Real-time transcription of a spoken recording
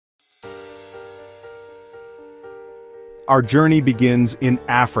Our journey begins in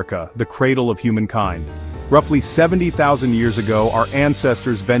Africa, the cradle of humankind. Roughly 70,000 years ago, our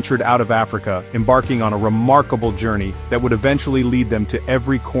ancestors ventured out of Africa, embarking on a remarkable journey that would eventually lead them to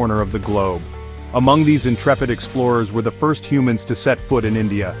every corner of the globe. Among these intrepid explorers were the first humans to set foot in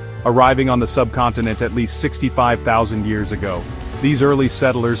India, arriving on the subcontinent at least 65,000 years ago. These early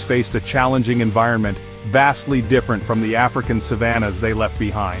settlers faced a challenging environment, vastly different from the African savannas they left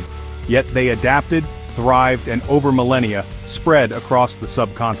behind. Yet they adapted, thrived, and over millennia, spread across the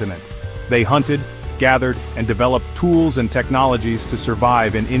subcontinent. They hunted, gathered, and developed tools and technologies to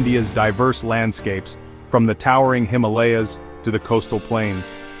survive in India's diverse landscapes, from the towering Himalayas to the coastal plains.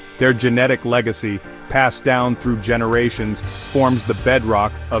 Their genetic legacy, passed down through generations, forms the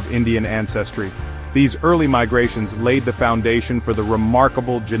bedrock of Indian ancestry. These early migrations laid the foundation for the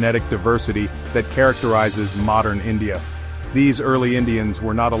remarkable genetic diversity that characterizes modern India. These early Indians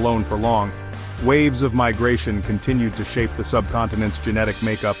were not alone for long. Waves of migration continued to shape the subcontinent's genetic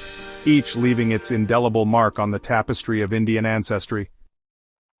makeup, each leaving its indelible mark on the tapestry of Indian ancestry.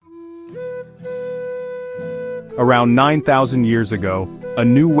 Around 9,000 years ago, a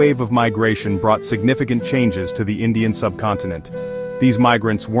new wave of migration brought significant changes to the Indian subcontinent. These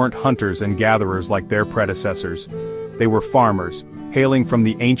migrants weren't hunters and gatherers like their predecessors. They were farmers, hailing from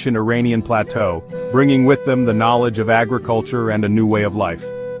the ancient Iranian plateau, bringing with them the knowledge of agriculture and a new way of life.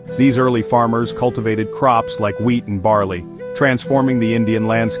 These early farmers cultivated crops like wheat and barley, transforming the Indian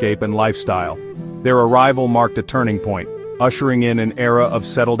landscape and lifestyle. Their arrival marked a turning point, ushering in an era of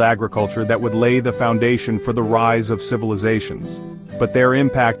settled agriculture that would lay the foundation for the rise of civilizations. But their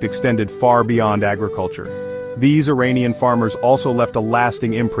impact extended far beyond agriculture. These Iranian farmers also left a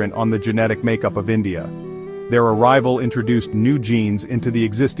lasting imprint on the genetic makeup of India. Their arrival introduced new genes into the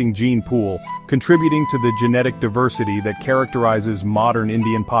existing gene pool, contributing to the genetic diversity that characterizes modern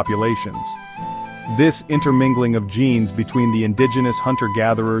Indian populations. This intermingling of genes between the indigenous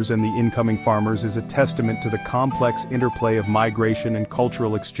hunter-gatherers and the incoming farmers is a testament to the complex interplay of migration and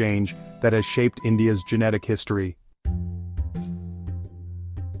cultural exchange that has shaped India's genetic history.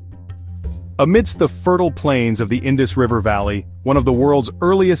 Amidst the fertile plains of the Indus River Valley, one of the world's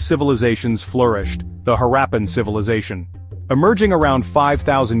earliest civilizations flourished, the Harappan civilization. Emerging around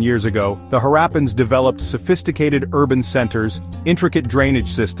 5,000 years ago, the Harappans developed sophisticated urban centers, intricate drainage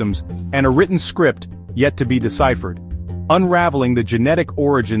systems, and a written script yet to be deciphered. Unraveling the genetic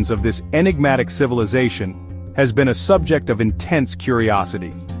origins of this enigmatic civilization has been a subject of intense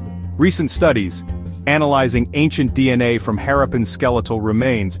curiosity. Recent studies, analyzing ancient DNA from Harappan skeletal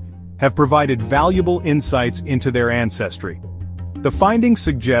remains, have provided valuable insights into their ancestry. The findings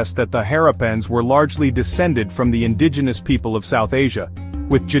suggest that the Harappans were largely descended from the indigenous people of South Asia,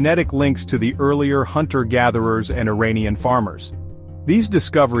 with genetic links to the earlier hunter-gatherers and Iranian farmers. These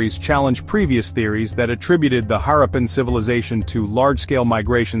discoveries challenge previous theories that attributed the Harappan civilization to large-scale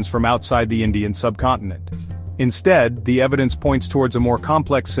migrations from outside the Indian subcontinent. Instead, the evidence points towards a more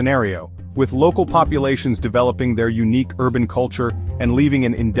complex scenario, with local populations developing their unique urban culture and leaving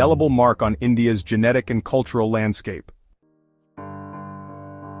an indelible mark on India's genetic and cultural landscape.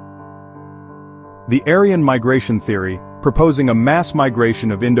 The Aryan migration theory, proposing a mass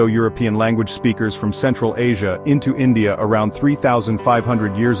migration of Indo-European language speakers from Central Asia into India around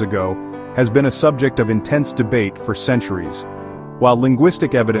 3,500 years ago, has been a subject of intense debate for centuries. While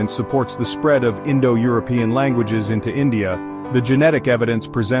linguistic evidence supports the spread of Indo-European languages into India, the genetic evidence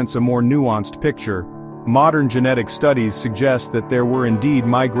presents a more nuanced picture. Modern genetic studies suggest that there were indeed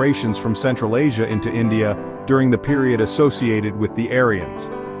migrations from Central Asia into India during the period associated with the Aryans.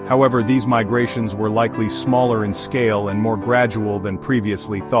 However, these migrations were likely smaller in scale and more gradual than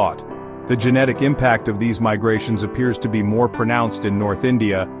previously thought. The genetic impact of these migrations appears to be more pronounced in North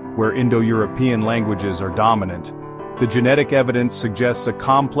India, where Indo-European languages are dominant. The genetic evidence suggests a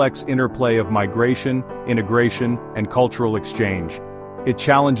complex interplay of migration, integration, and cultural exchange. It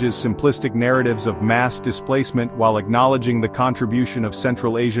challenges simplistic narratives of mass displacement while acknowledging the contribution of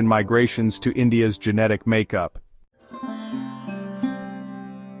Central Asian migrations to India's genetic makeup.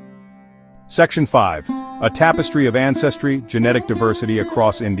 Section 5. A tapestry of ancestry, genetic diversity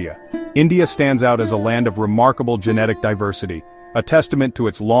across India. India stands out as a land of remarkable genetic diversity, a testament to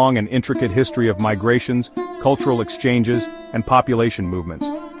its long and intricate history of migrations, cultural exchanges, and population movements.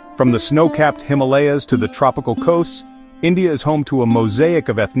 From the snow-capped Himalayas to the tropical coasts, India is home to a mosaic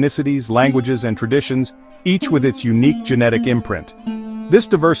of ethnicities, languages, and traditions, each with its unique genetic imprint. This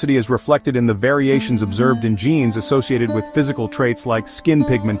diversity is reflected in the variations observed in genes associated with physical traits like skin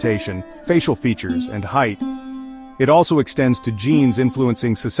pigmentation, facial features, and height. It also extends to genes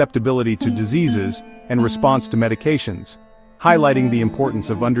influencing susceptibility to diseases and response to medications, highlighting the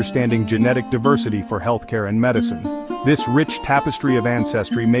importance of understanding genetic diversity for healthcare and medicine. This rich tapestry of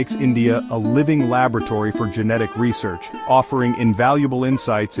ancestry makes India a living laboratory for genetic research, offering invaluable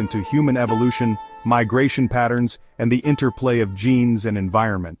insights into human evolution, migration patterns, and the interplay of genes and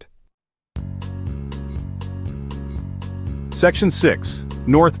environment. Section 6.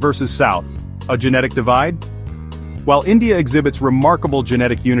 North versus South. A genetic divide? While India exhibits remarkable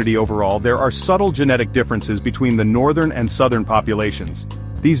genetic unity overall, there are subtle genetic differences between the northern and southern populations.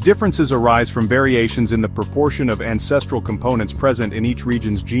 These differences arise from variations in the proportion of ancestral components present in each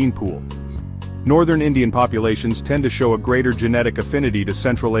region's gene pool. Northern Indian populations tend to show a greater genetic affinity to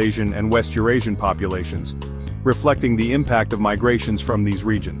Central Asian and West Eurasian populations, reflecting the impact of migrations from these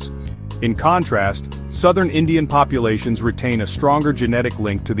regions. In contrast, southern Indian populations retain a stronger genetic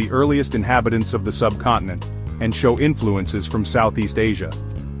link to the earliest inhabitants of the subcontinent, and show influences from Southeast Asia.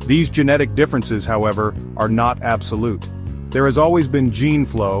 These genetic differences, however, are not absolute. There has always been gene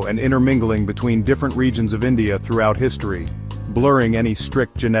flow and intermingling between different regions of India throughout history, blurring any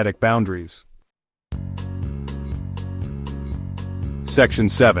strict genetic boundaries. Section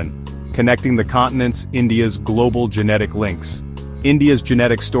 7. Connecting the continents, India's global genetic links. India's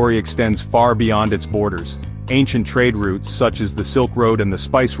genetic story extends far beyond its borders. Ancient trade routes, such as the Silk Road and the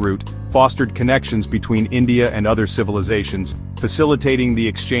Spice Route, fostered connections between India and other civilizations, facilitating the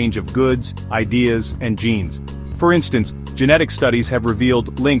exchange of goods, ideas, and genes. For instance, genetic studies have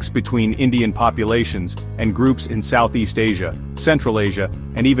revealed links between Indian populations and groups in Southeast Asia, Central Asia,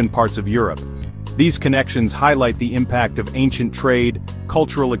 and even parts of Europe. These connections highlight the impact of ancient trade,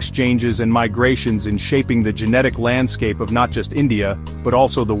 cultural exchanges, and migrations in shaping the genetic landscape of not just India, but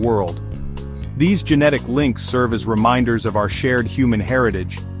also the world. These genetic links serve as reminders of our shared human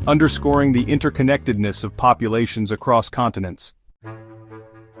heritage, underscoring the interconnectedness of populations across continents.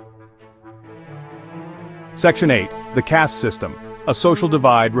 Section 8. The caste system, a social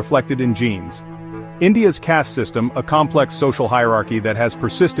divide reflected in genes. India's caste system, a complex social hierarchy that has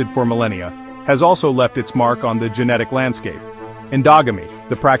persisted for millennia, has also left its mark on the genetic landscape. Endogamy,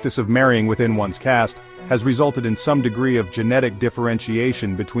 the practice of marrying within one's caste, has resulted in some degree of genetic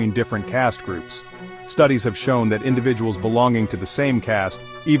differentiation between different caste groups. Studies have shown that individuals belonging to the same caste,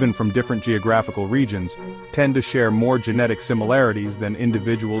 even from different geographical regions, tend to share more genetic similarities than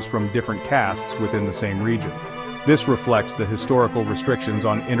individuals from different castes within the same region. This reflects the historical restrictions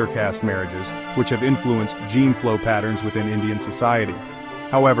on intercaste marriages, which have influenced gene flow patterns within Indian society.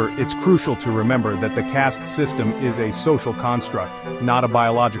 However, it's crucial to remember that the caste system is a social construct, not a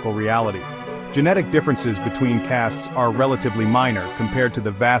biological reality. Genetic differences between castes are relatively minor compared to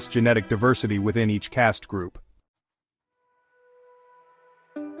the vast genetic diversity within each caste group.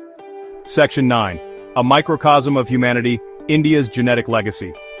 Section 9. A microcosm of humanity, India's genetic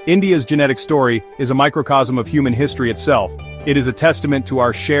legacy. India's genetic story is a microcosm of human history itself. It is a testament to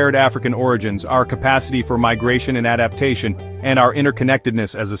our shared African origins, our capacity for migration and adaptation, and our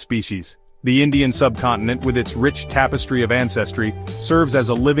interconnectedness as a species. The Indian subcontinent, with its rich tapestry of ancestry, serves as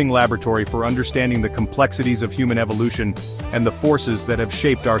a living laboratory for understanding the complexities of human evolution and the forces that have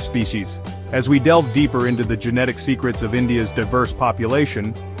shaped our species. As we delve deeper into the genetic secrets of India's diverse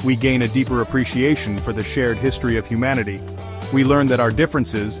population, we gain a deeper appreciation for the shared history of humanity. We learn that our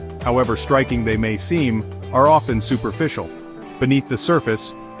differences, however striking they may seem, are often superficial. Beneath the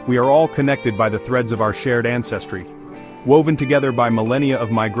surface, we are all connected by the threads of our shared ancestry, woven together by millennia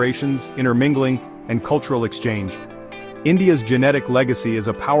of migrations, intermingling, and cultural exchange. India's genetic legacy is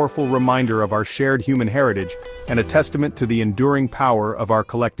a powerful reminder of our shared human heritage and a testament to the enduring power of our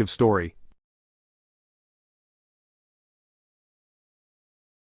collective story.